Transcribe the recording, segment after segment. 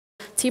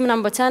team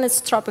number 10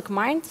 is Tropic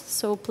Mind,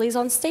 so please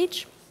on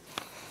stage.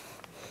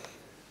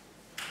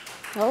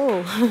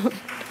 Oh.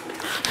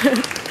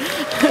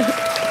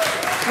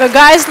 The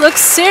guys look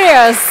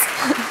serious.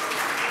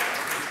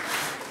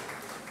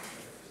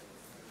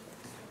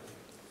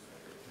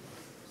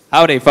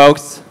 Howdy,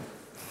 folks.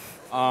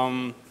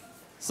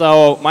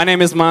 So my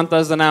name is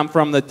Mantas, and I'm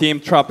from the team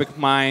Tropic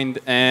Mind.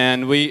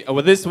 And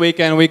this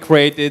weekend we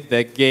created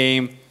the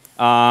game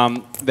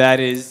that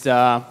is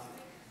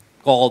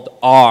called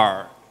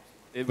R,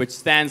 which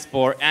stands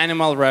for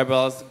Animal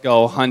Rebels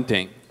Go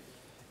Hunting.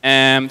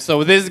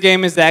 So this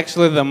game is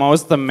actually the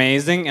most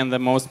amazing and the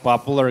most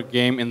popular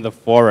game in the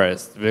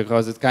forest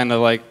because it kind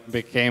of like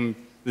became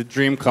the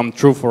dream come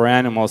true for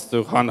animals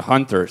to hunt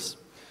hunters.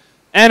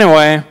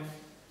 Anyway,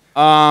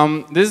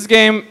 this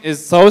game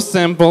is so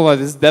simple that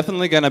it's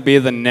definitely going to be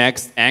the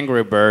next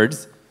Angry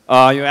Birds.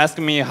 You ask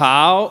me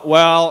how?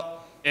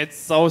 Well, it's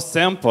so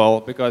simple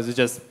because you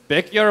just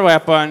pick your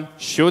weapon,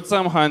 shoot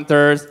some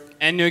hunters,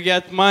 and you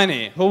get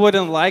money. Who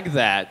wouldn't like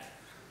that?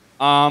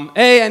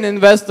 Hey, and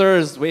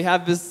investors, we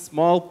have this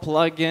small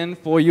plug-in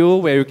for you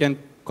where you can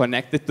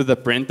connect it to the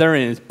printer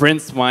and it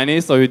prints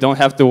money so you don't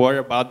have to worry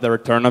about the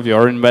return of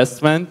your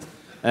investment.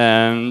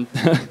 And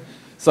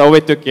so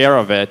we took care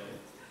of it.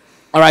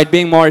 All right,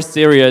 being more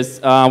serious,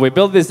 we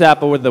built this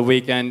app over the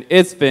weekend.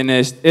 It's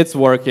finished. It's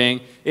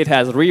working. It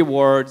has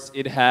rewards.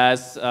 It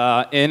has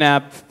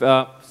in-app,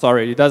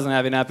 it doesn't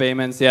have in-app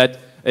payments yet.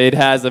 It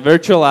has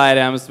virtual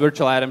item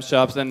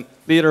shops, and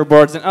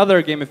leaderboards and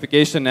other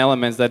gamification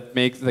elements that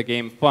make the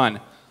game fun.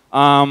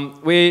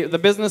 The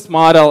business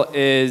model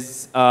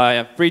is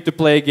a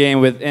free-to-play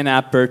game with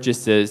in-app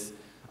purchases.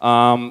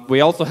 We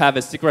also have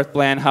a secret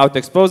plan how to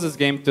expose this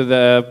game to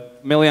the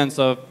millions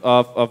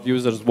of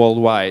users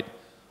worldwide.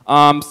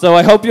 So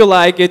I hope you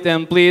like it,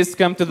 and please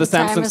come to the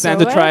Samsung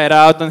stand to try it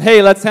out. And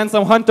hey, let's send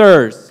some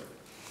hunters.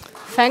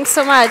 Thanks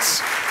so much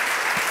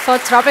for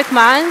Tropic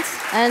Mind.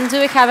 And do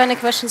we have any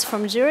questions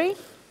from jury?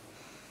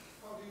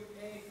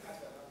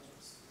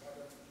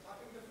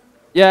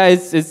 Yeah,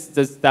 it's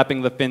just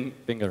tapping the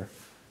finger.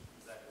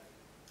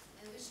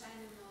 And which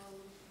animal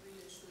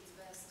really shoots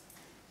best?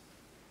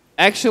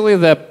 Actually,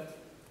 the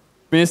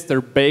Mr.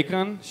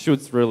 Bacon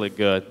shoots really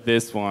good,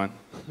 this one.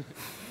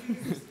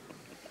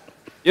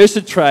 You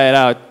should try it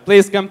out.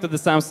 Please come to the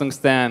Samsung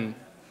stand.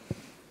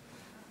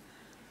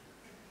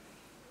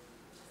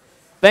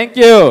 Thank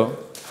you.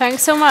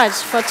 Thanks so much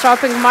for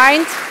Tropic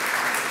Mind.